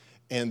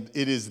And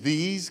it is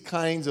these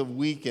kinds of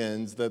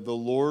weekends that the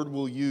Lord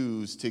will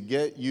use to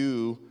get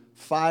you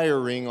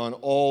firing on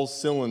all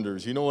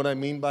cylinders. You know what I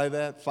mean by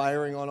that?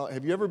 Firing on all.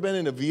 Have you ever been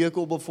in a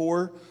vehicle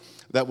before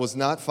that was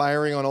not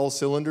firing on all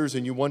cylinders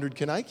and you wondered,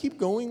 can I keep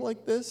going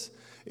like this?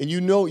 And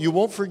you know, you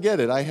won't forget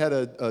it. I had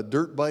a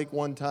dirt bike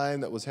one time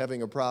that was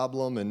having a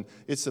problem, and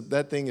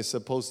that thing is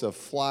supposed to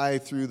fly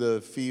through the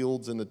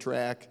fields and the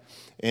track,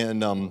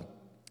 and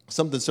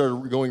something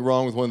started going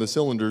wrong with one of the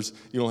cylinders.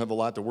 You don't have a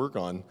lot to work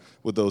on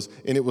with those.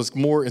 And it was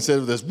more, instead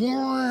of this,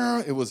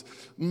 it was,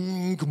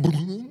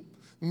 and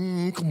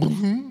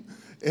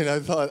I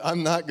thought,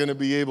 I'm not going to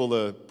be able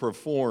to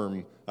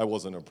perform. I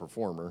wasn't a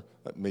performer,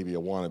 maybe a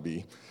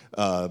wannabe,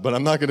 but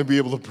I'm not going to be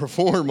able to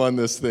perform on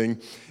this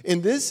thing.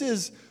 And this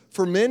is,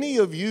 for many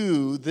of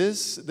you,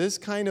 this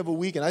kind of a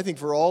weekend, I think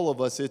for all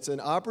of us, it's an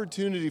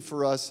opportunity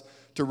for us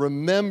to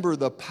remember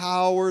the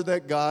power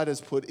that God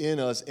has put in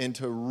us and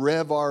to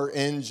rev our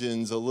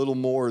engines a little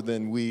more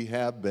than we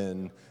have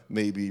been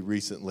maybe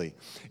recently.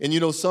 And you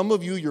know, some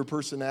of you, your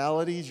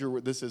personalities,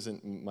 this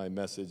isn't my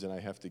message, and I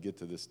have to get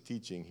to this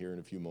teaching here in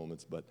a few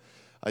moments, but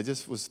I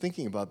just was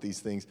thinking about these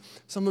things.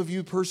 Some of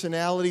you,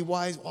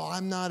 personality-wise,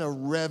 I'm not a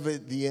rev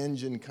it the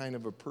engine kind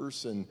of a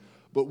person.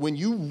 But when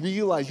you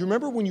realize, you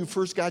remember when you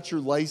first got your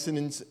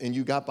license and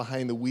you got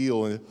behind the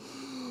wheel and,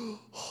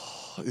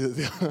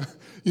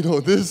 you know,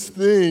 this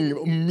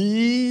thing,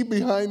 me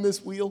behind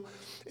this wheel,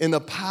 and the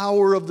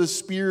power of the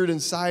Spirit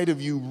inside of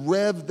you,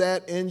 rev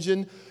that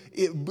engine,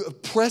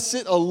 press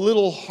it a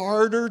little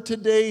harder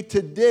today.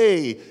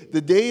 Today, the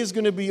day is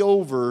going to be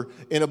over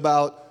in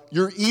about,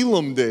 your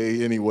Elam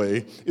day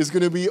anyway, is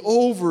going to be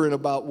over in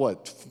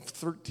about,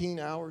 13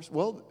 hours?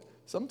 Well,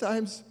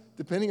 sometimes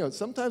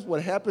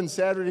what happens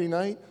Saturday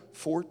night,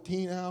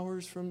 14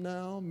 hours from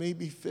now,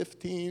 maybe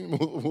 15,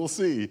 we'll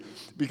see,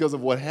 because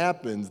of what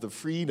happens, the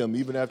freedom,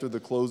 even after the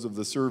close of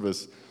the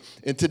service.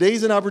 And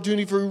today's an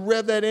opportunity for you to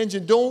rev that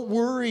engine. Don't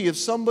worry if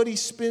somebody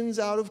spins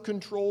out of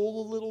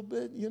control a little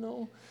bit, you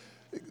know.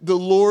 The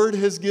Lord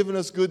has given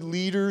us good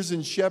leaders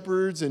and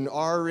shepherds and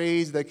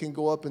RAs that can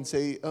go up and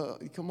say,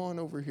 come on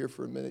over here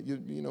for a minute. You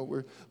know, we're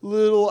a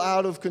little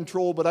out of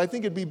control, but I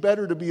think it'd be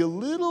better to be a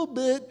little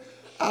bit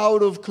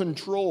out of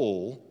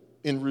control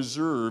in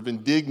reserve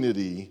and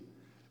dignity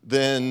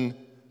than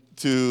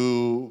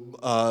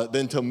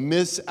to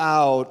miss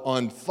out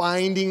on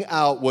finding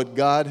out what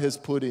God has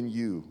put in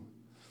you.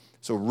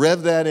 So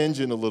rev that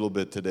engine a little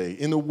bit today.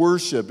 In the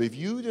worship, if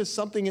you just,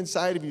 something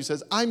inside of you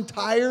says, I'm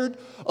tired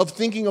of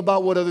thinking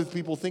about what other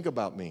people think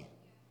about me.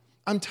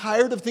 I'm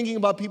tired of thinking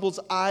about people's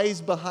eyes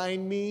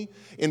behind me.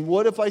 And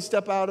what if I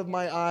step out of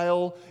my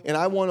aisle and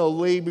I want to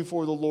lay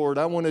before the Lord?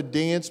 I want to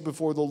dance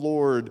before the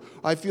Lord.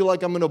 I feel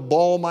like I'm going to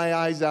bawl my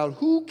eyes out.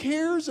 Who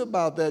cares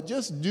about that?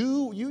 Just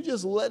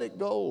let it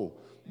go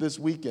this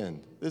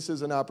weekend. This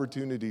is an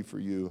opportunity for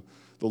you.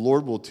 The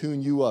Lord will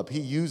tune you up.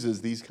 He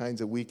uses these kinds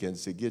of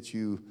weekends to get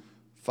you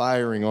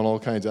firing on all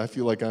kinds. I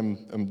feel like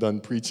I'm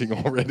done preaching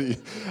already.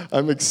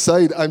 I'm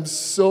excited. I'm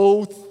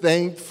so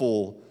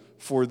thankful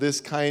for this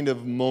kind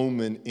of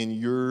moment in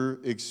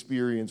your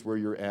experience where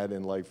you're at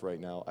in life right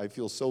now. I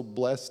feel so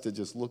blessed to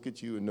just look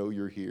at you and know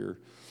you're here.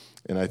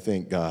 And I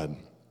thank God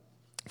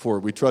for it.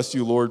 We trust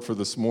you, Lord, for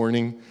this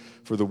morning,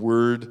 for the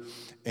word,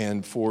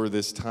 and for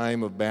this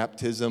time of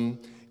baptism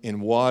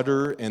in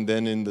water and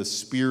then in the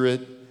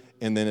Spirit,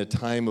 and then a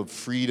time of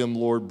freedom,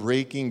 Lord,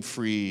 breaking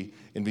free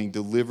and being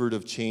delivered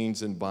of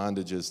chains and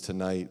bondages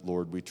tonight,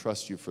 Lord. We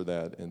trust you for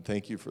that, and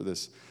thank you for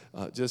this,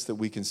 just that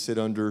we can sit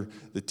under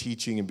the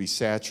teaching and be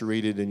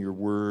saturated in your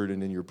word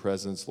and in your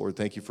presence, Lord.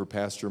 Thank you for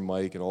Pastor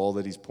Mike and all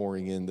that he's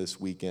pouring in this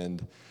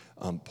weekend,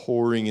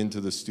 pouring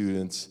into the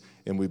students,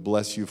 and we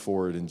bless you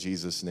for it in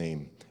Jesus'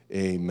 name.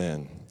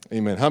 Amen.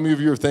 Amen. How many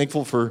of you are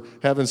thankful for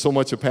having so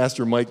much of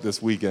Pastor Mike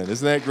this weekend?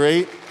 Isn't that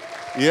great?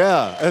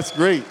 Yeah, that's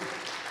great.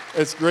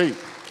 That's great.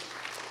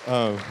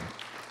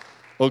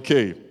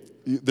 Okay,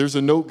 there's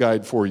a note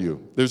guide for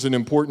you. There's an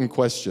important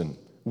question.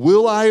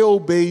 Will I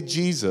obey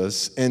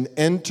Jesus and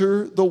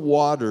enter the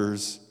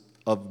waters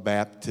of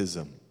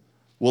baptism?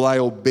 Will I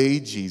obey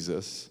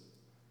Jesus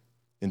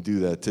and do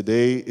that?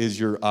 Today is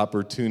your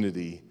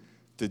opportunity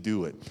to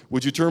do it.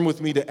 Would you turn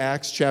with me to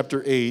Acts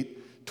chapter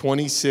 8,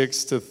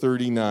 26 to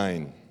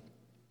 39?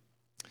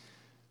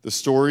 The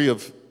story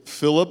of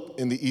Philip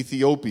and the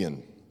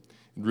Ethiopian.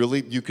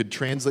 Really, you could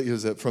translate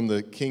it from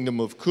the kingdom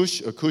of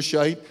Cush, a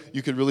Cushite.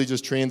 You could really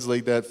just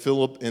translate that,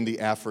 Philip and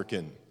the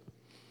African.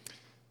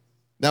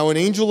 Now an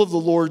angel of the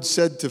Lord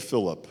said to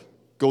Philip,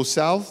 go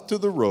south to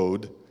the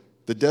road,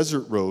 the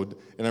desert road,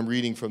 and I'm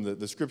reading from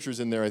the scriptures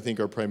in there I think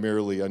are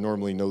primarily, I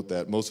normally note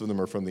that, most of them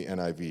are from the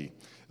NIV.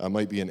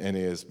 Might be an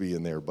NASB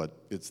in there, but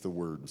it's the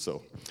word,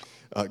 so.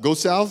 Go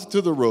south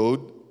to the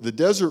road, the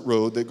desert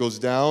road that goes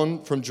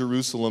down from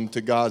Jerusalem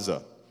to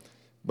Gaza.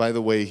 By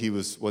the way,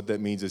 what that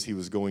means is he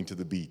was going to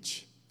the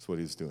beach. That's what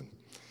he was doing,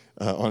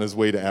 on his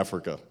way to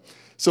Africa.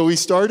 So he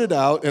started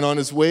out, and on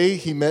his way,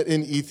 he met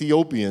an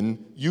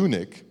Ethiopian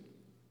eunuch,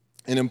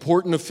 an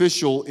important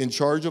official in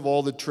charge of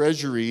all the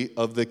treasury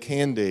of the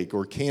Kandake,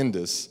 or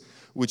Candace,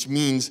 which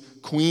means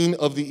Queen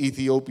of the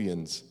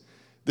Ethiopians.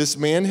 This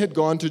man had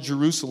gone to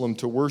Jerusalem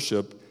to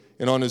worship,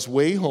 and on his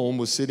way home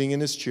was sitting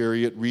in his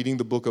chariot reading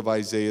the book of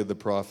Isaiah the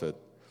prophet.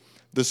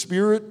 The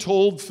Spirit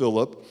told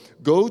Philip,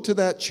 "Go to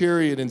that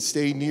chariot and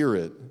stay near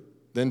it."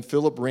 Then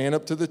Philip ran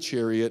up to the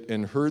chariot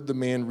and heard the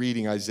man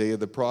reading Isaiah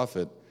the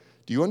prophet.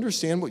 "Do you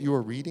understand what you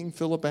are reading?"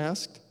 Philip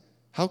asked.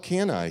 "How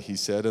can I," he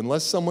said,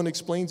 "unless someone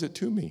explains it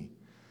to me?"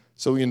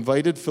 So he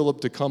invited Philip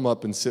to come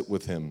up and sit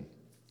with him.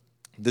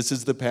 This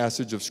is the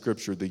passage of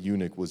Scripture the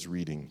eunuch was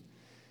reading.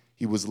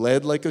 He was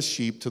led like a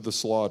sheep to the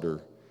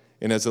slaughter,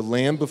 and as a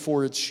lamb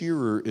before its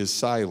shearer is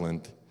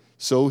silent,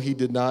 so he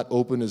did not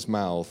open his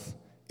mouth.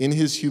 In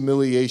his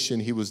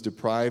humiliation he was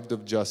deprived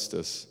of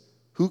justice.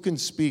 Who can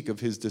speak of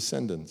his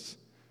descendants?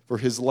 For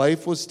his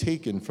life was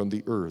taken from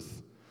the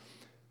earth.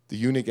 The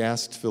eunuch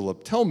asked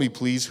Philip, "Tell me,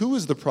 please, who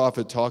is the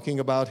prophet talking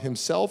about,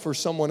 himself or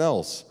someone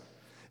else?"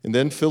 And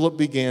then Philip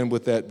began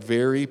with that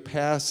very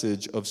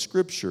passage of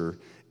Scripture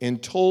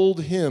and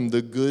told him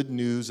the good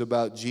news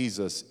about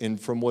Jesus.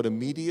 And from what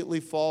immediately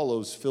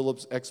follows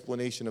Philip's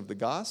explanation of the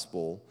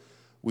gospel,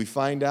 we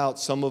find out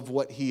some of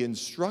what he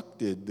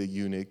instructed the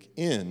eunuch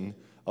in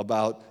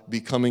about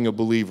becoming a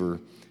believer.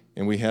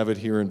 And we have it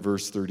here in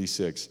verse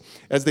 36.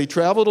 As they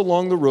traveled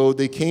along the road,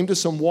 they came to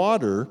some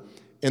water,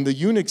 and the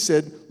eunuch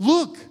said,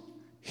 "Look,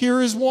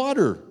 here is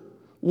water.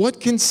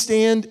 What can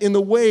stand in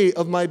the way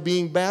of my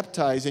being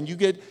baptized?" And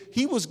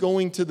he was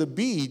going to the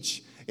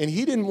beach, and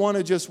he didn't want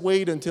to just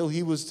wait until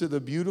he was to the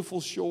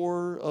beautiful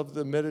shore of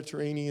the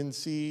Mediterranean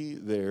Sea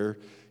there.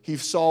 He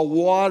saw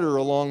water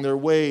along their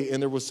way, and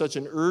there was such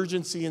an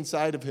urgency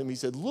inside of him. He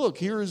said, "Look,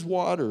 here is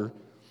water.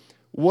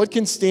 What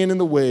can stand in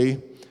the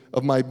way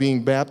of my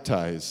being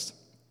baptized?"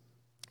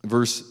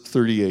 Verse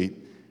 38,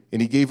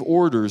 and he gave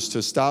orders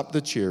to stop the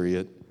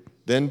chariot.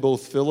 Then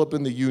both Philip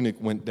and the eunuch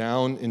went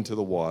down into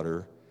the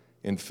water,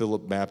 and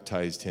Philip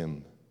baptized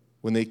him.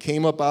 When they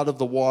came up out of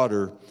the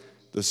water,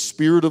 the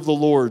Spirit of the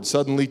Lord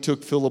suddenly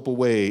took Philip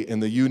away,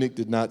 and the eunuch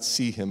did not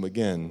see him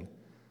again,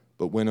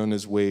 but went on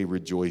his way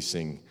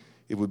rejoicing.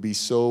 It would be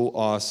so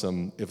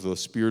awesome if the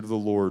Spirit of the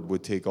Lord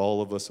would take all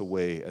of us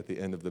away at the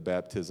end of the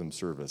baptism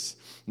service.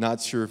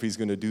 Not sure if he's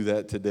going to do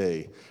that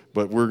today,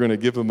 but we're going to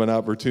give him an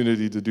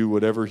opportunity to do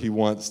whatever he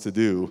wants to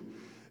do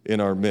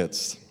in our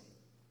midst.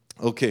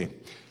 Okay,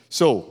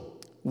 so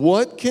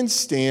what can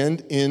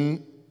stand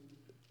in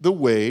the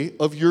way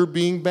of your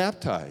being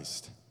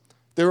baptized?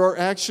 There are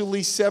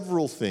actually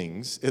several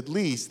things, at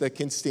least, that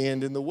can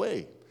stand in the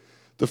way.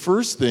 The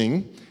first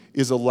thing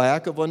is a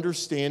lack of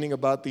understanding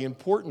about the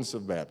importance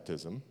of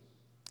baptism,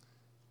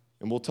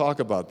 and we'll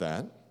talk about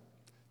that.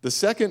 The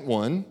second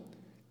one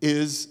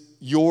is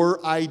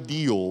your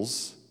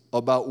ideals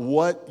about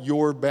what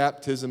your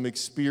baptism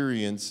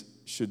experience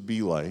should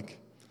be like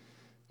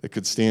that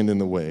could stand in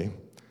the way.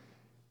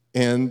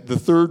 And the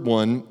third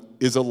one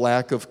is a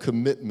lack of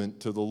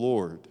commitment to the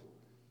Lord.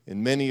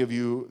 And many of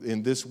you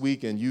in this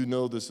weekend, you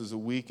know this is a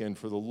weekend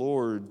for the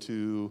Lord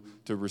to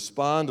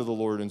respond to the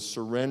Lord and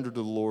surrender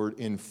to the Lord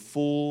in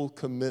full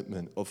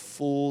commitment, a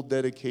full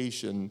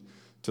dedication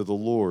to the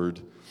Lord.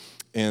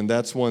 And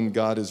that's one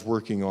God is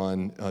working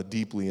on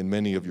deeply in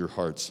many of your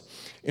hearts.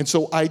 And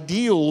so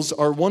ideals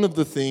are one of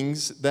the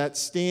things that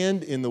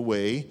stand in the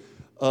way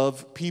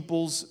of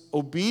people's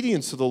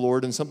obedience to the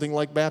Lord in something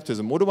like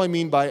baptism. What do I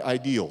mean by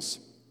ideals?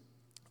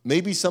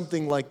 Maybe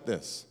something like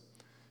this.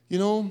 You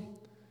know,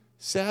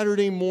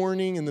 Saturday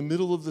morning in the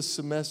middle of the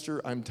semester,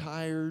 I'm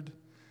tired,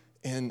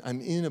 and I'm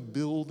in a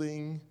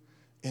building,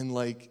 and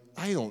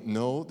I don't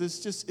know, this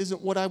just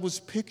isn't what I was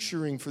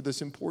picturing for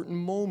this important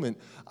moment.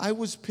 I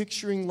was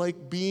picturing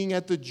being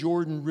at the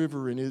Jordan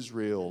River in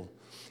Israel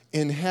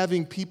and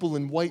having people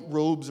in white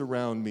robes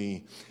around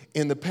me,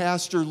 and the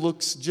pastor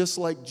looks just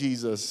like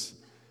Jesus,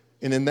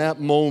 and in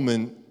that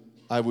moment,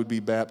 I would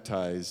be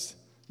baptized.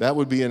 That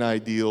would be an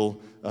ideal.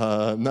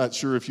 I'm not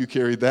sure if you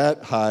carry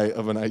that high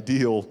of an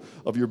ideal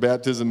of your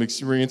baptism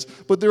experience,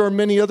 but there are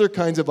many other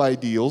kinds of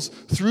ideals.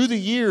 Through the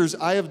years,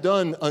 I have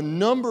done a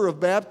number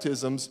of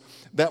baptisms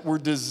that were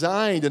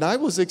designed, and I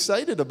was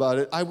excited about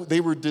it.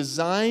 They were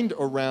designed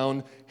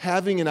around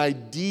having an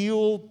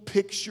ideal,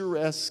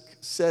 picturesque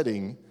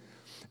setting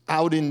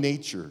out in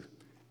nature.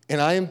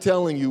 And I am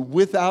telling you,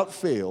 without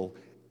fail,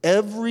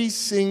 every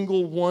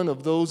single one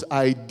of those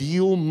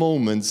ideal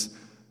moments,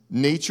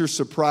 nature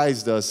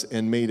surprised us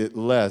and made it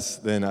less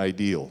than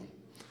ideal.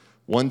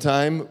 One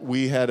time,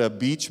 we had a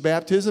beach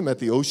baptism at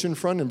the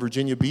oceanfront in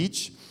Virginia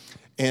Beach,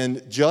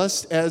 and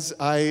just as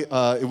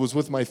it was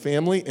with my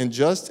family, and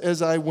just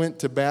as I went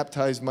to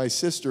baptize my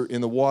sister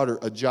in the water,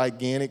 a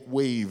gigantic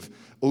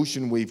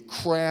ocean wave,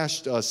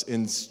 crashed us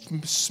and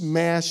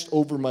smashed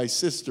over my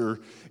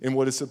sister in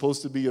what is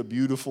supposed to be a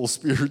beautiful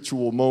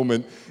spiritual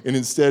moment, and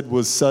instead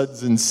was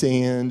suds and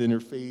sand in her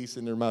face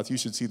and her mouth. You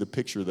should see the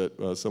picture that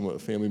a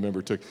family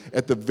member took.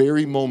 At the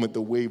very moment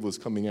the wave was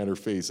coming at her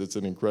face. It's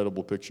an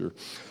incredible picture.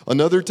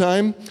 Another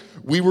time,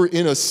 we were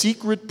in a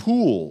secret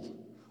pool,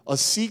 a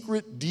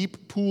secret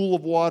deep pool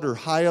of water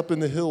high up in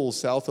the hills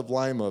south of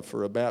Lima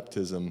for a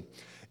baptism.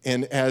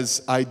 And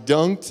as I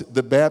dunked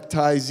the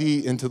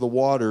baptizee into the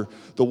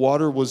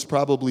water was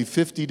probably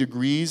 50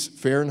 degrees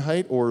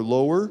Fahrenheit or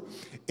lower,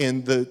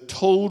 and the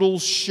total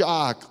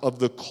shock of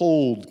the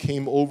cold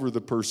came over the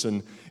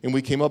person. And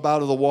we came up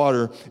out of the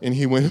water, and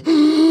he went,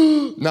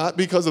 not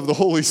because of the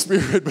Holy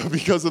Spirit, but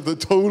because of the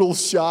total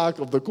shock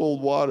of the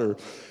cold water.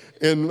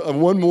 And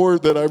one more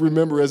that I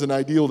remember as an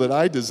ideal that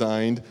I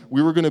designed,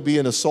 we were going to be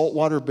in a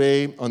saltwater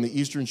bay on the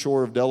eastern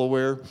shore of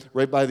Delaware,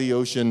 right by the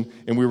ocean,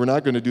 and we were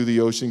not going to do the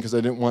ocean because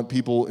I didn't want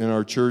people in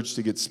our church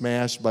to get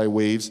smashed by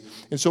waves.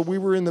 And so we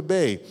were in the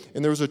bay,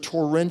 and there was a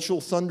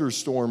torrential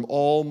thunderstorm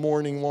all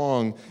morning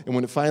long, and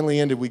when it finally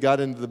ended, we got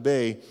into the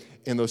bay,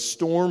 and the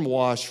storm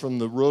wash from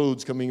the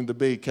roads coming into the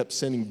bay kept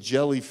sending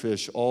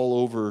jellyfish all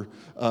over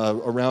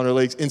around our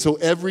lakes. And so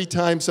every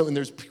time, and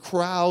there's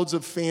crowds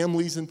of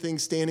families and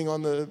things standing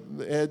on the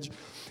edge,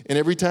 and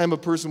every time a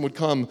person would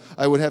come,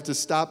 I would have to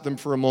stop them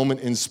for a moment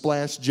and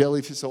splash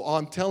jellyfish. So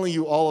I'm telling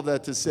you all of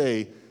that to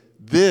say,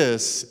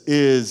 this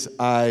is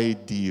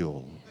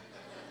ideal.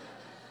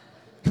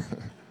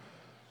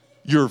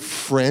 Your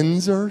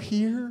friends are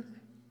here.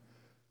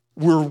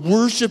 We're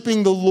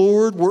worshiping the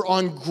Lord. We're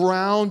on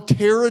ground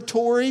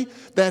territory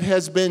that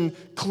has been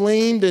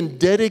claimed and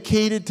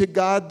dedicated to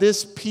God.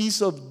 This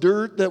piece of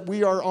dirt that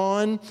we are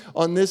on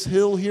this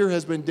hill here,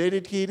 has been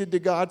dedicated to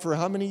God for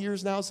how many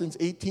years now? Since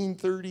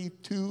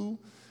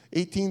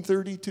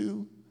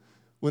 1832,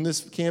 when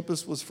this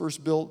campus was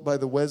first built by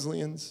the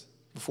Wesleyans,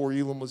 before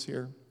Elam was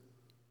here.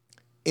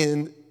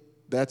 And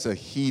that's a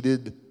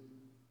heated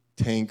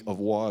tank of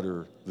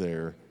water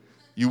there.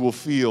 You will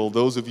feel,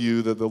 those of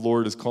you that the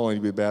Lord is calling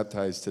to be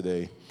baptized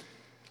today,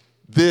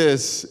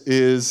 this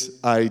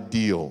is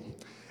ideal.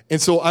 And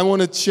so I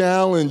want to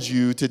challenge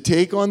you to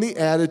take on the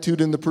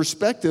attitude and the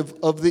perspective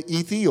of the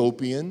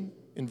Ethiopian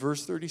in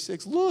verse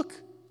 36. Look,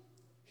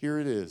 here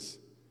it is.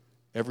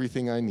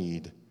 Everything I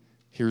need.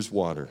 Here's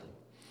water.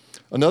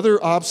 Another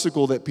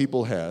obstacle that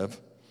people have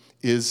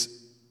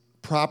is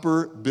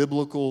proper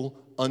biblical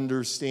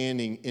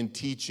understanding and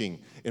teaching.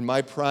 And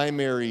my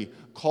primary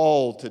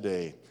call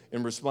today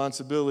and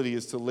responsibility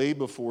is to lay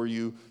before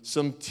you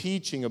some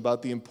teaching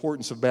about the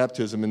importance of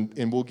baptism.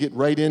 And we'll get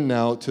right in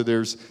now to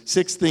there's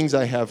 6 things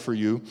I have for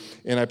you.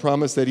 And I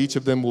promise that each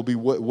of them will be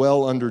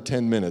well under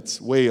 10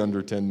 minutes, way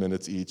under 10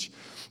 minutes each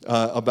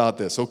about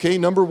this. Okay,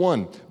 number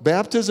 1,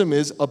 baptism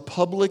is a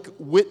public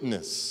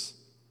witness.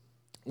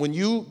 When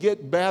you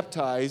get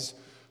baptized,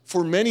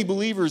 for many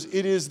believers,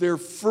 it is their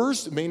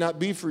first, it may not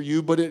be for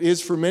you, but it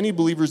is for many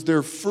believers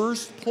their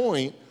first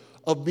point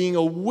of being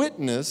a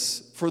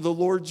witness for the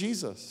Lord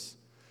Jesus.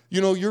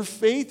 You know, your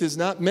faith is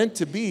not meant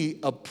to be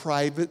a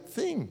private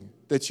thing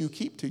that you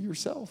keep to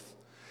yourself.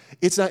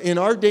 It's not, in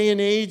our day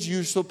and age,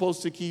 you're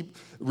supposed to keep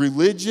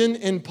religion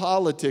and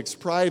politics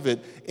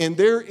private, and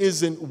there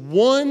isn't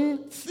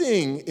one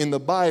thing in the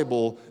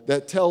Bible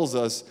that tells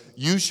us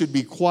you should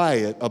be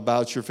quiet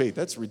about your faith.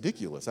 That's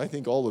ridiculous. I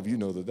think all of you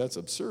know that that's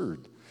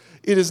absurd.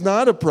 It is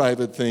not a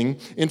private thing,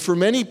 and for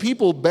many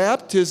people,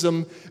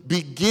 baptism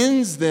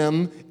begins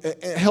them,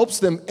 helps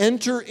them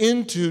enter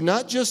into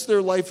not just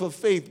their life of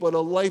faith, but a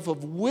life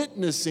of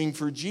witnessing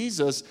for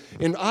Jesus.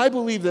 And I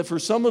believe that for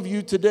some of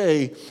you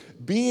today,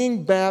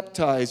 being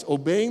baptized,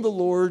 obeying the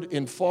Lord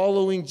and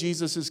following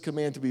Jesus'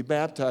 command to be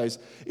baptized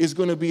is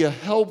going to be a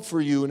help for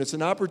you, and it's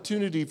an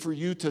opportunity for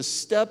you to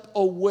step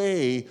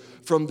away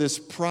from this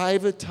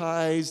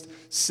privatized,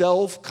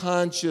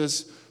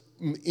 self-conscious,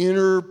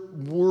 inner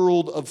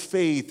world of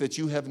faith that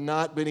you have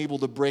not been able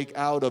to break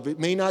out of. It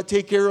may not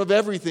take care of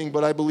everything,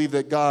 but I believe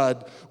that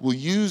God will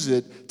use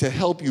it to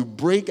help you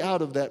break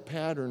out of that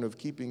pattern of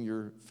keeping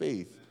your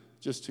faith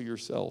just to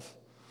yourself.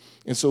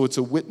 And so it's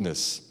a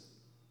witness.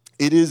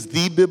 It is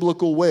the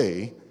biblical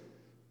way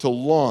to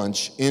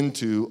launch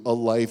into a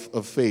life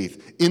of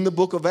faith. In the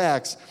book of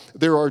Acts,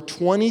 there are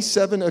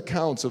 27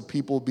 accounts of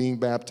people being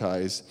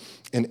baptized,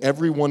 and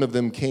every one of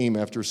them came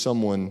after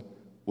someone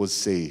was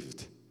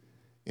saved.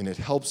 And it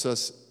helps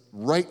us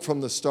right from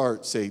the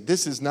start say,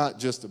 this is not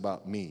just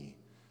about me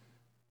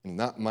and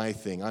not my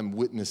thing. I'm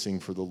witnessing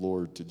for the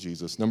Lord to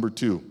Jesus. Number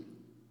 2,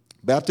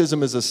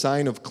 baptism is a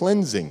sign of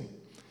cleansing.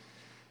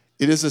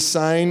 It is a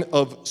sign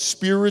of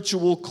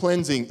spiritual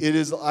cleansing. It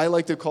is, I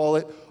like to call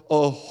it,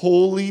 a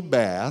holy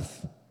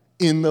bath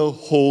in the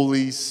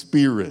Holy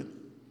Spirit.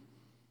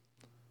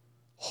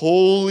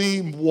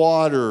 Holy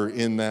water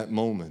in that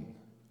moment.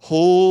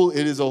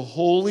 It is a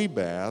holy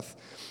bath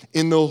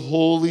in the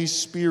Holy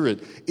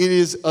Spirit. It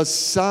is a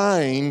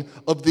sign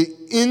of the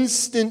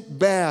instant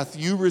bath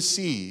you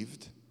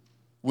received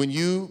when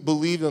you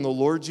believed on the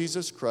Lord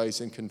Jesus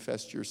Christ and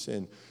confessed your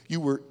sin.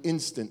 You were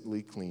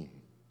instantly clean.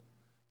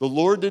 The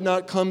Lord did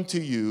not come to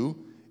you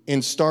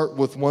and start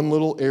with one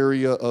little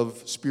area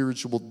of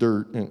spiritual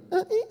dirt and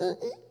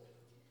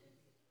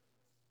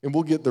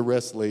we'll get the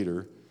rest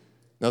later.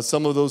 Now,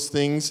 some of those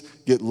things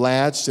get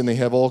latched and they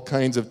have all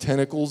kinds of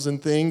tentacles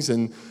and things,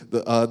 and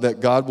that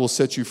God will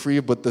set you free.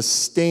 But the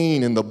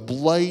stain and the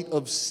blight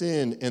of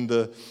sin and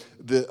the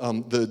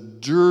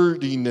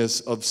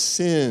dirtiness of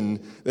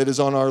sin that is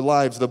on our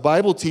lives, the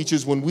Bible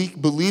teaches when we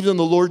believe in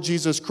the Lord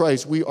Jesus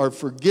Christ, we are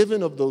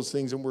forgiven of those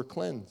things and we're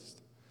cleansed.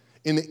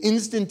 And the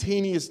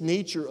instantaneous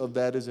nature of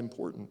that is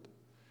important.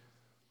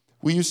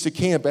 We used to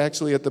camp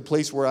actually at the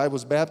place where I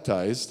was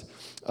baptized.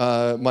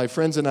 My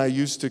friends and I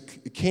used to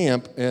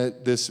camp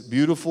at this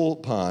beautiful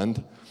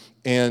pond,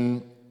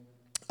 and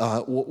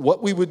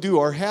what we would do,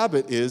 our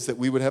habit is that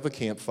we would have a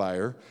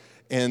campfire,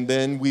 and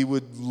then we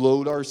would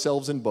load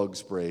ourselves in bug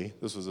spray.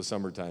 This was a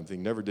summertime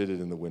thing, never did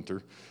it in the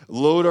winter.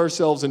 Load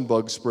ourselves in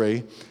bug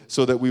spray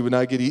so that we would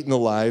not get eaten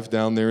alive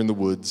down there in the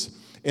woods.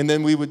 And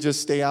then we would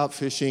just stay out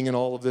fishing and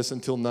all of this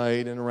until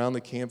night and around the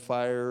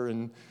campfire,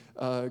 and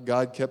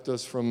God kept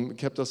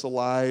us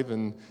alive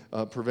and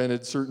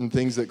prevented certain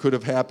things that could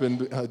have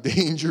happened,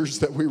 dangers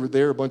that we were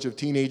there, a bunch of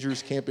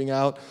teenagers camping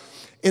out.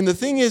 And the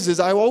thing is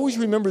I always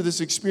remember this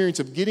experience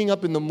of getting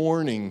up in the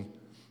morning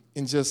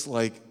and just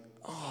like,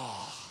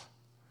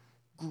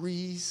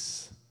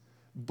 grease,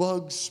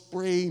 bug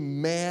spray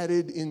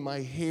matted in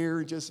my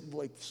hair, just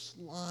like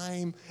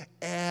slime,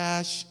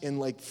 ash, and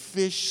like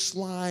fish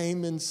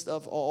slime and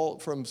stuff, all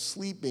from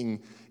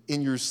sleeping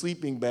in your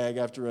sleeping bag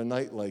after a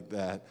night like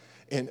that.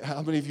 And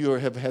how many of you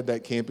have had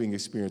that camping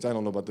experience? I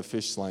don't know about the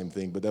fish slime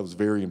thing, but that was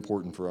very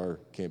important for our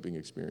camping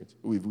experience.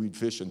 We'd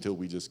fish until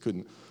we just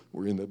couldn't.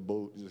 We're in the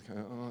boat, just kind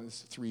of,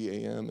 it's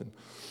 3 a.m.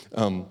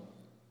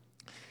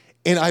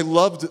 And I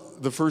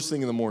loved the first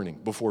thing in the morning,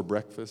 before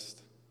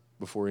breakfast,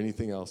 before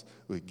anything else.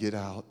 We'd get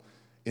out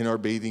in our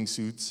bathing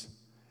suits,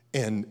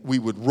 and we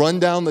would run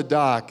down the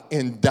dock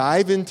and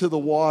dive into the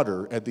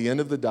water at the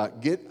end of the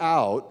dock, get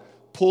out,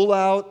 pull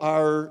out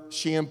our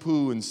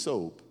shampoo and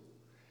soap,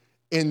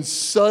 and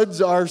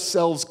suds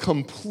ourselves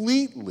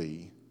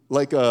completely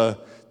like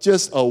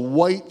just a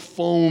white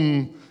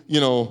foam,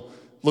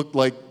 looked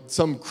like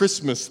some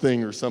Christmas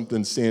thing or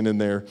something standing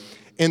there.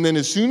 And then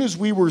as soon as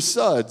we were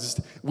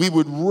sudsed, we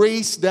would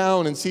race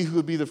down and see who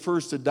would be the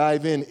first to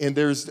dive in. And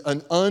there's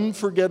an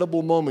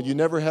unforgettable moment. You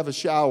never have a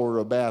shower or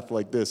a bath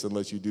like this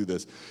unless you do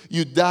this.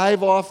 You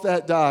dive off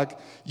that dock,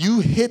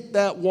 you hit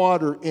that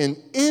water, and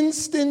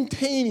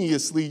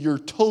instantaneously you're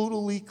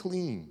totally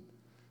clean.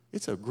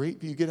 It's a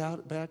great view. You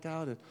get back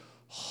out, and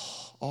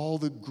all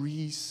the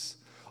grease,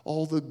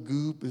 all the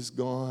goop is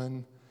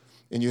gone,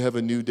 and you have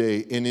a new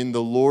day. And in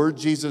the Lord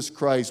Jesus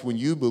Christ, when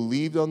you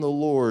believed on the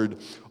Lord,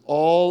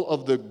 all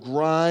of the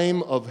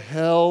grime of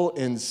hell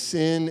and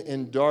sin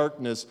and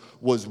darkness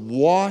was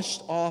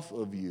washed off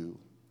of you.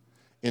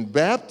 And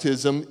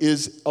baptism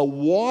is a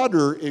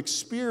water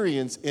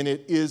experience, and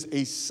it is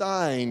a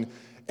sign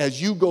as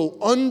you go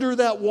under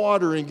that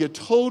water and get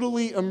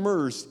totally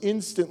immersed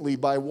instantly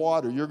by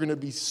water. You're going to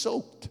be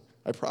soaked.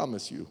 I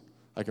promise you.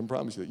 I can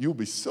promise you that. You'll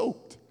be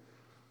soaked.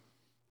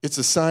 It's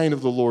a sign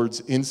of the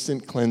Lord's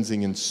instant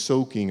cleansing and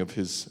soaking of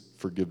his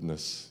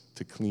forgiveness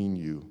to clean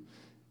you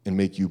and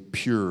make you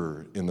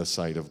pure in the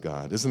sight of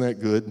God. Isn't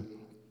that good?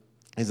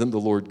 Isn't the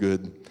Lord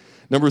good?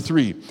 Number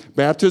 3,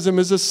 baptism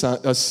is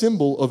a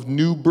symbol of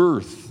new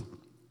birth.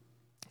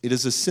 It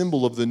is a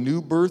symbol of the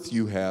new birth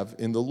you have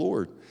in the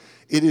Lord.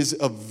 It is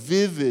a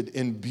vivid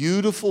and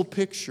beautiful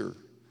picture,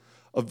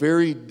 a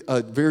very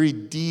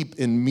deep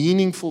and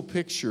meaningful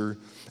picture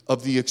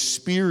of the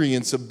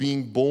experience of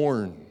being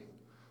born.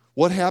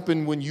 What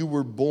happened when you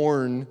were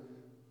born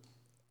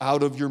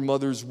out of your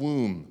mother's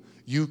womb?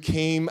 You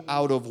came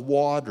out of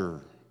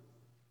water,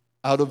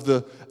 out of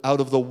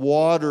the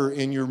water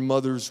in your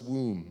mother's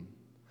womb.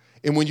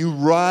 And when you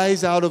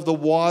rise out of the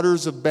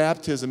waters of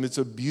baptism, it's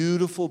a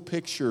beautiful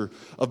picture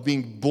of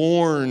being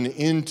born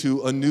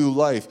into a new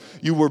life.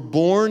 You were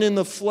born in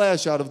the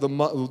flesh out of the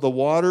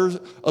waters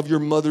of your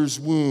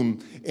mother's womb.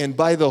 And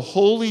by the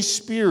Holy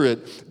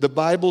Spirit, the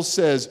Bible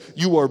says,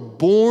 you are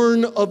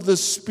born of the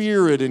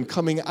Spirit, and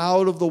coming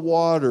out of the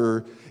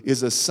water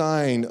is a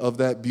sign of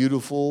that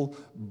beautiful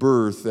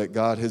birth that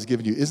God has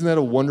given you. Isn't that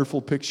a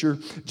wonderful picture?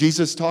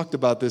 Jesus talked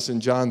about this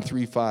in John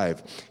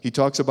 3:5. He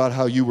talks about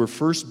how you were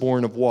first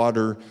born of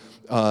water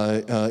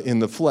in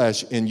the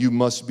flesh, and you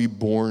must be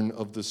born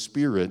of the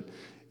Spirit.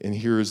 And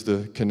here is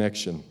the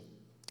connection.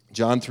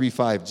 John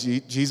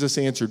 3:5, Jesus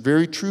answered,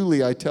 "Very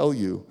truly I tell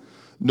you,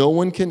 no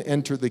one can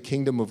enter the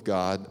kingdom of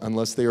God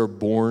unless they are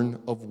born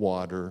of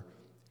water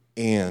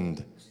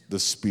and the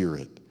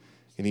Spirit."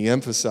 And he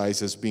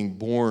emphasizes being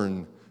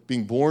born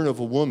of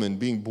a woman,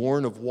 being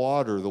born of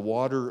water, the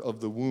water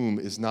of the womb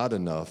is not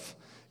enough.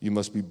 You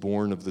must be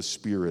born of the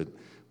Spirit,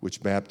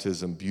 which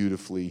baptism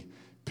beautifully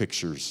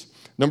pictures.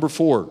 Number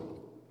 4,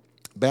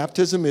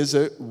 baptism is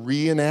a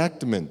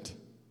reenactment.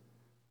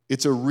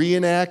 It's a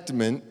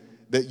reenactment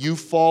that you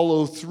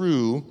follow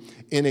through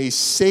in a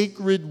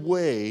sacred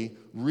way,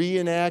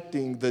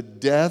 reenacting the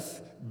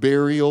death,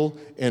 burial,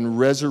 and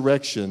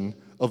resurrection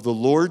of the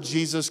Lord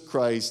Jesus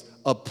Christ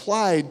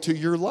applied to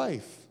your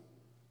life.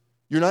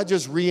 You're not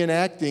just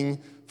reenacting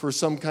for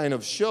some kind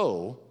of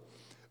show,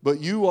 but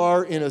you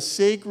are in a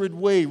sacred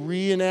way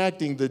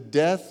reenacting the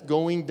death,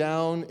 going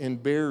down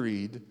and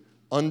buried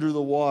under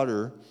the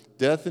water,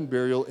 death and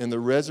burial, and the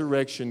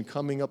resurrection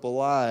coming up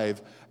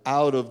alive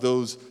out of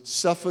those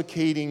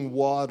suffocating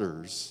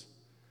waters.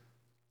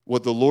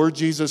 What the Lord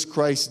Jesus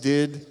Christ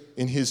did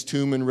in his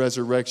tomb and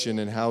resurrection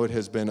and how it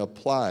has been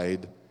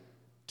applied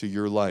to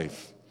your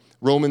life.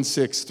 Romans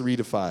 6,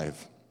 3-5.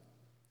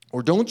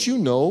 Or don't you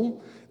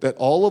know that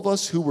all of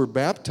us who were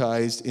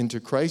baptized into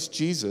Christ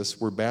Jesus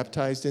were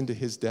baptized into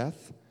his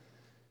death?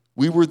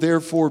 We were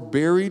therefore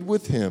buried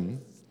with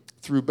him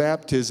through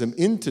baptism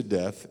into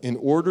death, in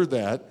order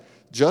that,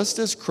 just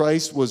as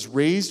Christ was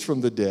raised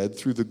from the dead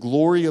through the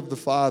glory of the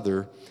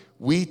Father,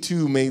 we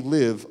too may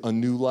live a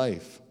new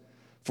life.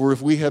 For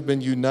if we have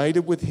been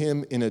united with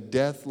him in a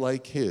death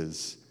like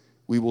his,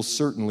 we will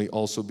certainly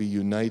also be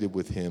united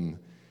with him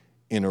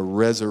in a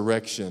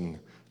resurrection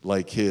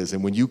like his.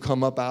 And when you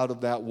come up out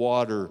of that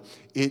water,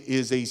 it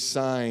is a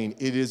sign,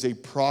 it is a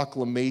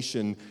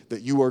proclamation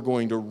that you are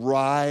going to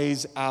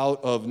rise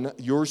out of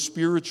your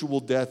spiritual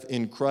death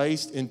in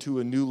Christ into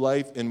a new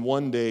life, and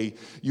one day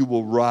you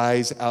will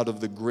rise out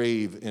of the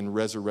grave in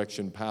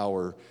resurrection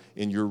power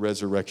in your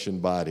resurrection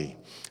body.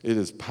 It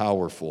is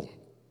powerful.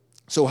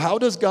 So how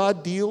does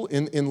God deal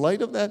in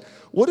light of that?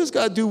 What does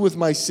God do with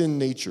my sin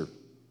nature?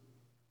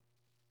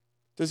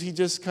 Does he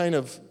just kind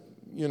of,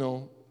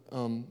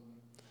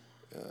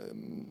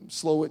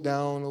 slow it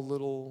down a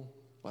little?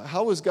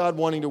 How is God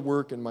wanting to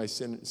work in my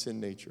sin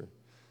nature?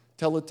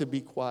 Tell it to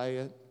be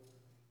quiet?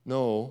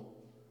 No.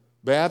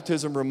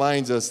 Baptism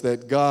reminds us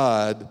that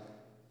God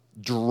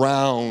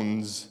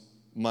drowns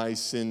my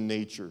sin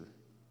nature.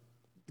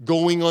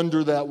 Going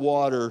under that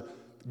water,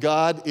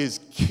 God is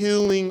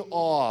killing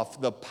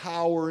off the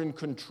power and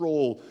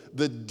control,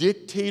 the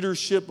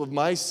dictatorship of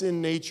my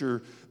sin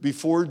nature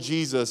before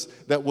Jesus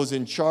that was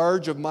in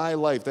charge of my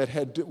life.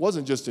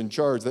 Wasn't just in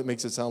charge, that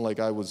makes it sound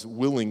like I was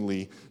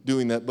willingly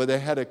doing that, but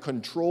it had a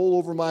control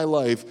over my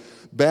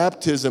life.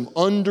 Baptism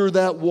under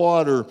that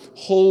water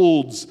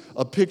holds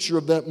a picture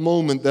of that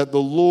moment that the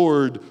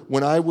Lord,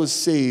 when I was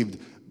saved,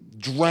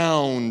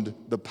 drowned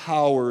the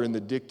power and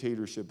the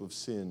dictatorship of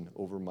sin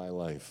over my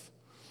life.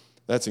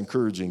 That's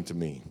encouraging to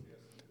me.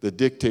 The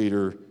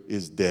dictator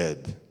is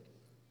dead.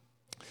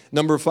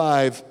 Number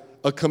 5,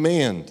 a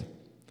command.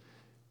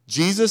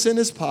 Jesus and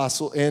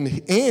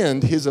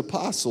his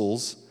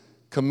apostles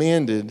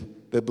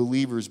commanded that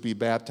believers be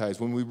baptized.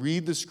 When we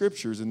read the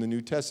scriptures in the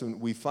New Testament,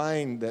 we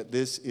find that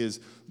this is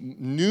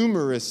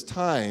numerous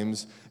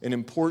times an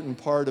important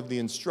part of the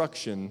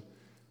instruction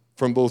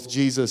from both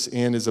Jesus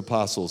and his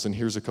apostles. And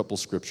here's a couple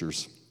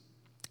scriptures.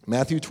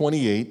 Matthew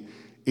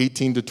 28,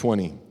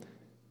 18-20.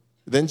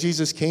 Then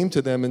Jesus came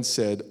to them and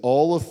said,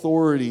 "All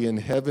authority in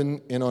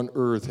heaven and on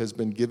earth has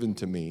been given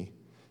to me.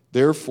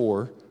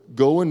 Therefore,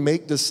 go and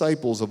make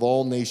disciples of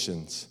all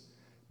nations,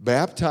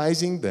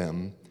 baptizing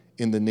them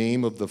in the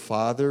name of the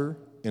Father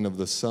and of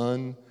the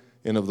Son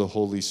and of the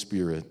Holy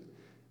Spirit,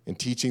 and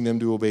teaching them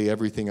to obey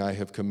everything I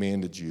have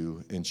commanded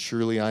you. And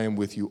surely I am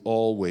with you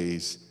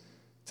always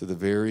to the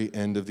very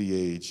end of the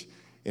age."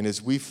 And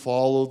as we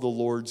follow the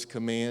Lord's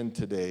command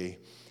today,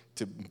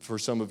 for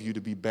some of you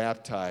to be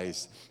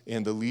baptized,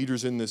 and the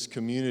leaders in this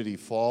community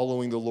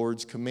following the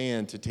Lord's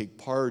command to take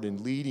part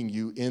in leading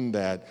you in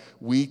that,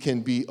 we can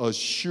be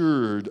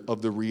assured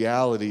of the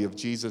reality of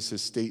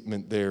Jesus'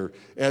 statement there.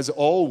 As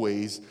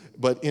always,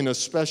 but in a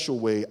special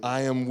way,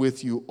 I am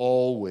with you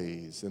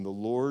always. And the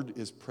Lord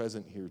is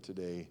present here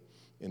today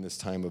in this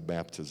time of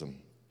baptism.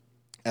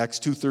 Acts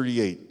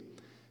 2:38.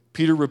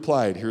 Peter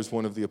replied, here's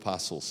one of the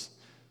apostles,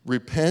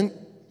 "Repent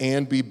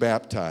and be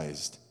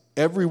baptized,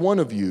 every one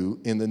of you,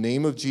 in the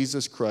name of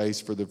Jesus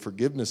Christ for the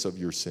forgiveness of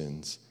your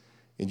sins,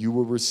 and you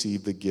will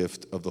receive the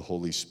gift of the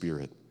Holy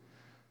Spirit."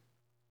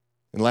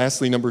 And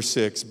lastly, number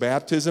 6,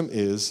 baptism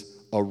is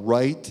a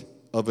rite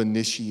of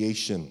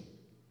initiation.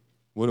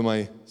 What am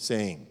I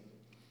saying?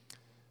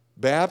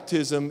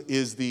 Baptism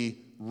is the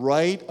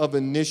rite of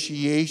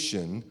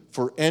initiation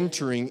for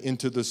entering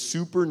into the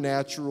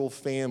supernatural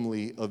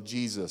family of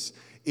Jesus.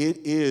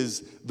 It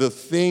is the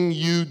thing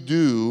you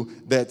do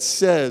that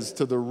says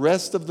to the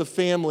rest of the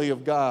family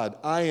of God,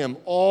 I am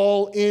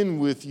all in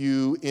with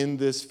you in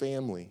this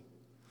family.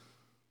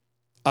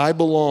 I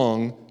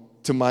belong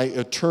to my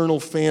eternal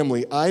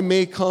family. I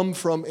may come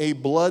from a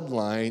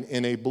bloodline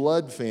and a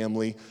blood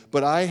family,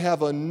 but I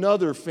have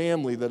another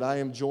family that I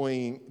am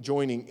joining,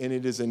 and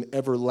it is an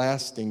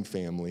everlasting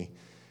family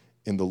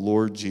in the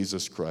Lord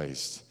Jesus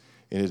Christ.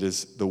 And it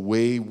is the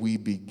way we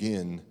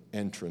begin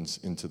entrance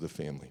into the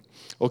family.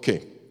 Okay,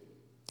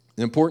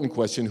 an important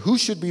question. Who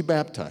should be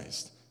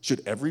baptized?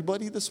 Should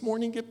everybody this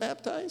morning get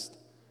baptized?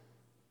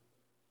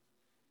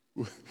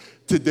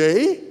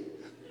 Today?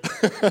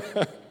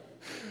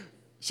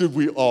 Should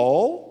we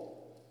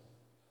all?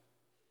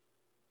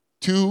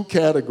 2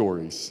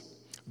 categories.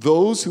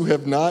 Those who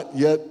have not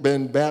yet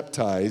been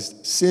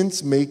baptized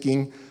since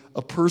making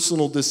a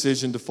personal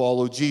decision to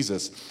follow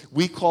Jesus.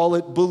 We call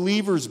it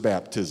believer's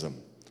baptism.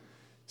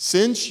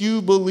 Since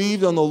you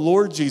believed on the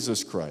Lord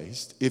Jesus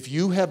Christ, if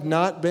you have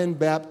not been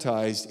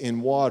baptized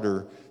in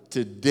water,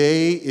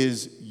 today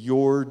is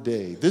your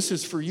day. This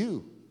is for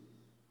you.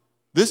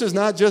 This is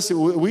not just,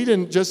 we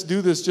didn't just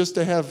do this just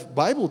to have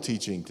Bible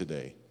teaching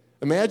today.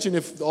 Imagine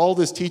if all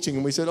this teaching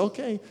and we said,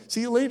 okay,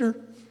 see you later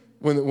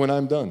when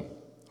I'm done.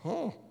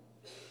 Oh,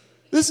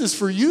 this is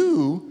for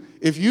you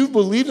if you've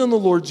believed on the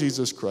Lord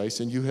Jesus Christ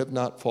and you have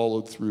not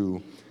followed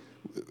through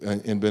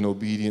and been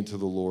obedient to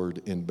the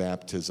Lord in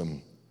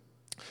baptism.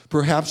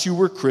 Perhaps you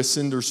were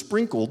christened or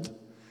sprinkled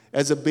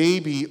as a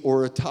baby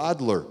or a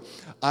toddler.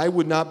 I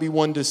would not be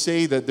one to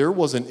say that there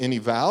wasn't any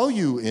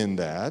value in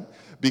that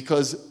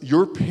because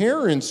your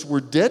parents were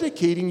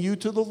dedicating you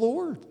to the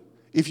Lord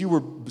if you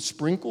were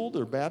sprinkled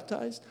or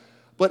baptized.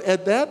 But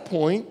at that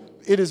point,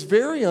 it is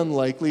very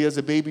unlikely as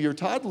a baby or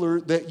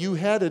toddler that you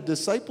had a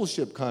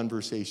discipleship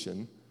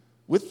conversation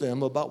with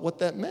them about what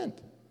that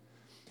meant.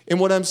 And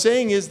what I'm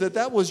saying is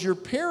that was your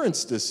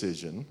parents'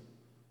 decision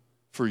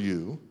for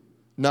you,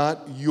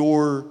 not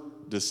your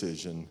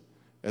decision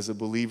as a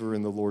believer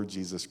in the Lord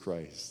Jesus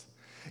Christ.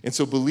 And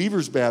so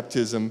believer's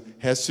baptism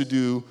has to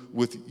do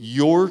with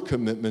your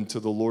commitment to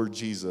the Lord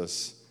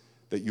Jesus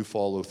that you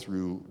follow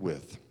through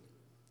with.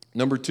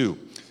 Number 2,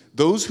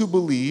 those who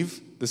believe,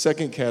 the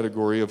second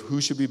category of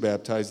who should be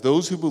baptized,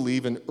 those who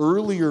believe an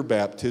earlier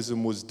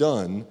baptism was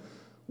done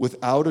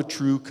without a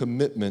true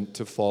commitment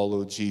to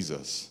follow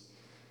Jesus.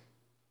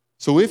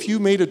 So if you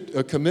made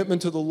a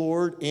commitment to the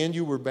Lord and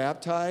you were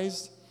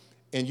baptized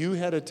and you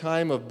had a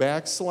time of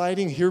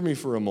backsliding, hear me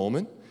for a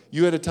moment.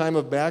 You had a time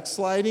of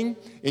backsliding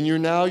and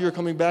you're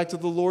coming back to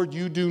the Lord,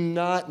 you do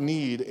not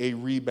need a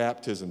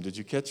rebaptism. Did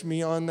you catch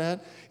me on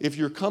that? If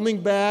you're coming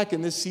back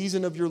in this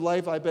season of your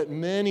life, I bet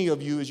many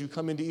of you as you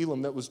come into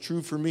Elam, that was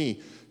true for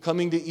me.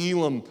 Coming to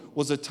Elam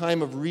was a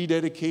time of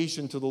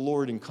rededication to the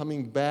Lord and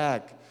coming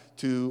back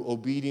to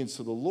obedience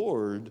to the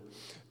Lord.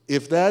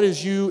 If that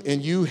is you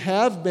and you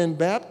have been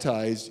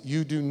baptized,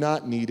 you do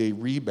not need a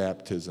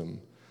rebaptism.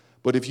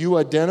 But if you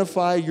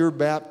identify your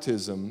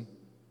baptism,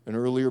 an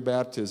earlier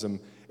baptism,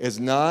 as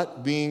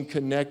not being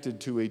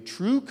connected to a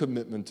true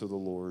commitment to the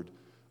Lord,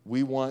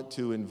 we want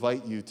to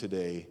invite you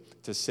today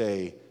to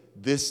say,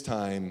 this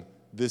time,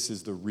 this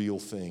is the real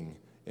thing,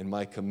 and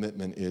my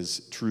commitment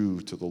is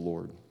true to the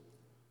Lord.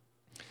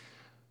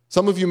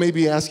 Some of you may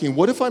be asking,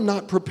 what if I'm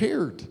not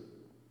prepared?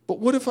 But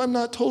what if I'm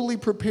not totally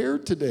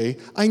prepared today?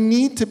 I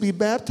need to be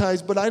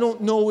baptized, but I don't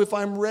know if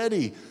I'm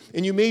ready.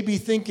 And you may be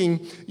thinking,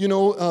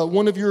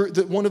 one of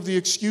the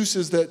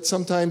excuses that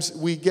sometimes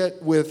we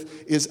get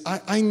with is,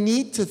 I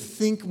need to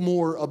think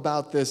more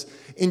about this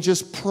and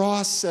just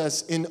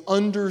process and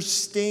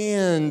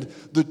understand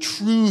the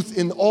truth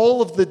in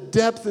all of the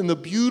depth and the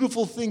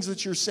beautiful things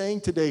that you're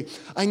saying today.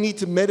 I need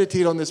to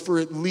meditate on this for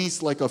at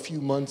least like a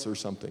few months or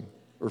something,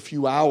 or a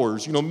few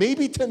hours.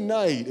 Maybe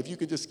tonight, if you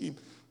could just keep...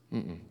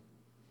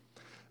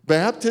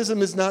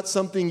 Baptism is not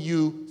something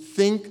you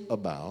think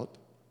about.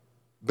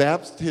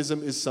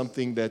 Baptism is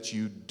something that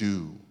you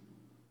do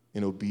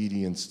in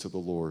obedience to the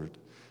Lord.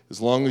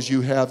 As long as you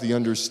have the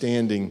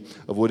understanding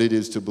of what it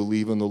is to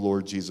believe in the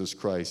Lord Jesus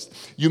Christ.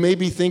 You may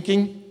be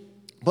thinking,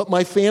 but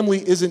my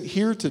family isn't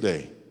here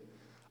today.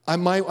 I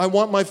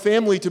want my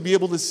family to be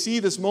able to see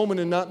this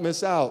moment and not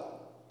miss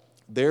out.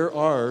 There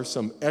are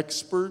some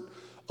expert,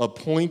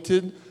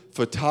 appointed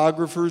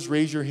photographers,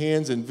 raise your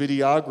hands, and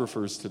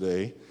videographers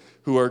today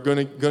who are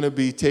going to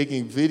be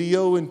taking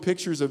video and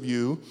pictures of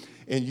you,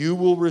 and you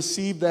will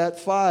receive that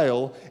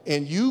file,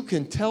 and you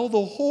can tell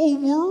the whole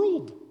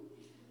world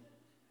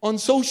on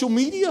social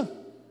media,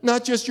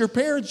 not just your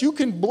parents. You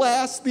can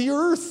blast the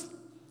earth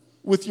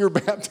with your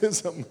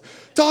baptism.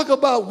 Talk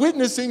about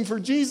witnessing for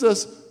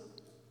Jesus.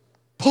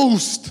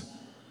 Post.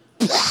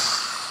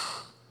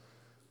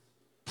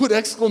 Put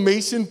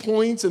exclamation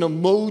points and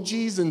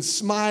emojis and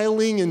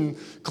smiling and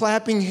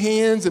clapping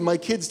hands. And my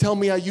kids tell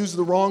me I use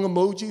the wrong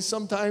emojis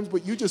sometimes,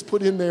 but you just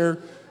put in there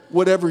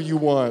whatever you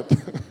want.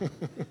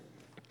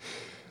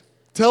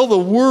 Tell the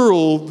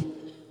world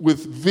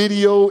with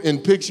video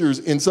and pictures,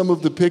 and some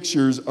of the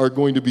pictures are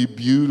going to be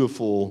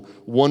beautiful,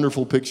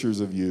 wonderful pictures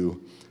of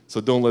you.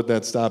 So don't let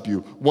that stop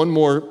you. One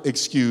more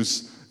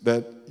excuse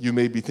that you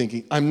may be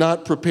thinking, I'm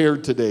not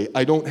prepared today.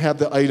 I don't have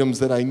the items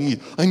that I need.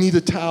 I need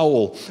a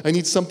towel. I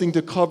need something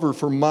to cover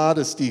for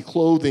modesty,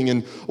 clothing,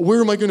 and where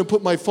am I going to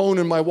put my phone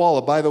and my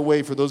wallet? By the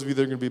way, for those of you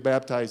that are going to be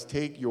baptized,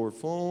 take your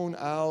phone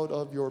out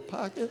of your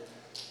pocket,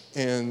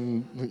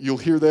 and you'll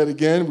hear that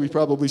again. We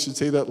probably should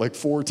say that like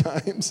 4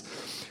 times.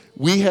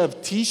 We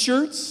have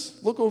t-shirts.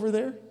 Look over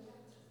there.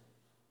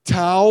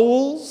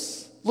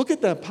 Towels. Look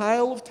at that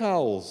pile of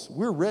towels.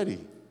 We're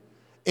ready.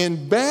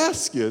 And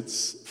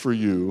baskets for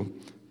you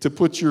to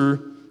put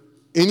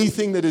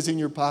anything that is in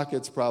your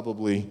pockets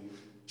probably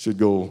should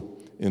go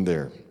in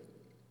there.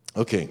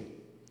 Okay.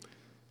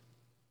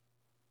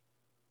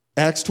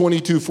 Acts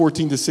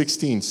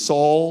 22:14-16.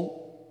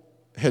 Saul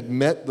had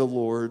met the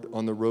Lord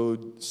on the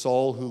road,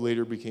 Saul who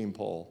later became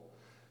Paul.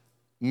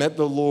 met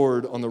the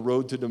Lord on the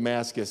road to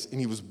Damascus, and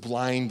he was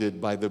blinded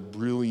by the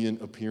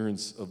brilliant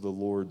appearance of the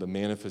Lord, the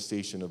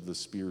manifestation of the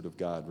Spirit of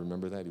God.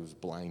 Remember that? He was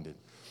blinded.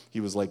 He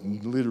was like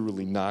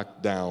literally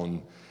knocked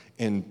down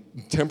and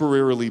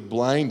temporarily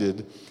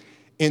blinded.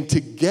 And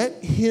to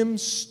get him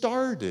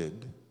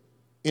started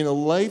in a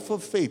life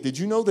of faith, did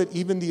you know that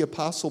even the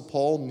Apostle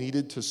Paul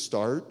needed to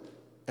start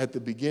at the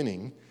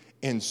beginning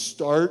and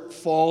start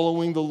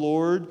following the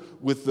Lord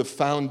with the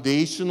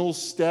foundational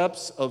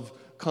steps of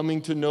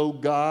coming to know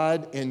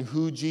God and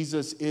who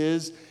Jesus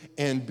is,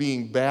 and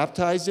being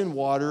baptized in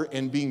water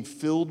and being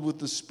filled with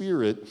the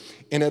Spirit.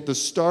 And at the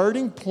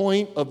starting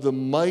point of the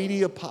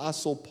mighty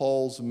Apostle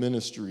Paul's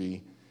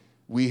ministry,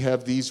 we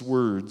have these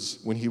words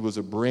when he was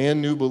a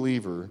brand new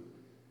believer.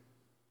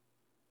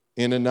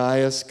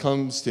 Ananias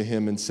comes to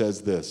him and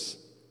says this: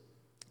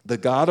 "The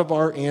God of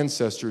our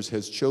ancestors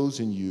has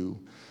chosen you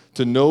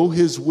to know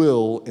his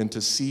will and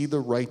to see the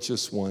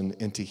righteous one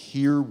and to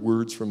hear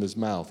words from his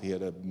mouth." He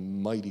had a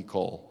mighty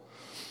call.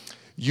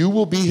 "You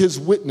will be his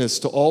witness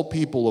to all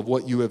people of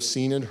what you have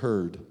seen and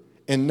heard.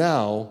 And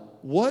now,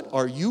 what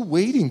are you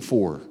waiting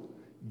for?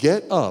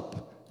 Get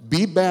up,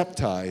 be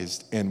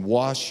baptized, and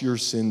wash your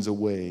sins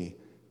away,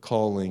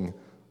 calling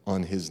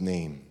on his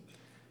name."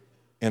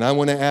 And I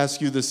want to ask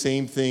you the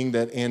same thing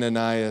that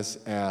Ananias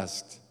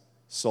asked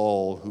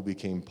Saul, who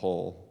became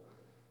Paul.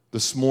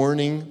 This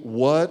morning,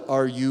 what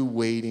are you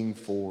waiting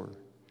for?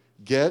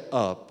 Get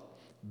up,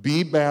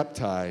 be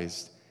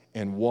baptized,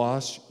 and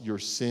wash your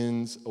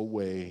sins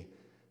away.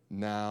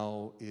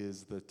 Now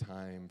is the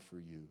time for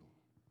you.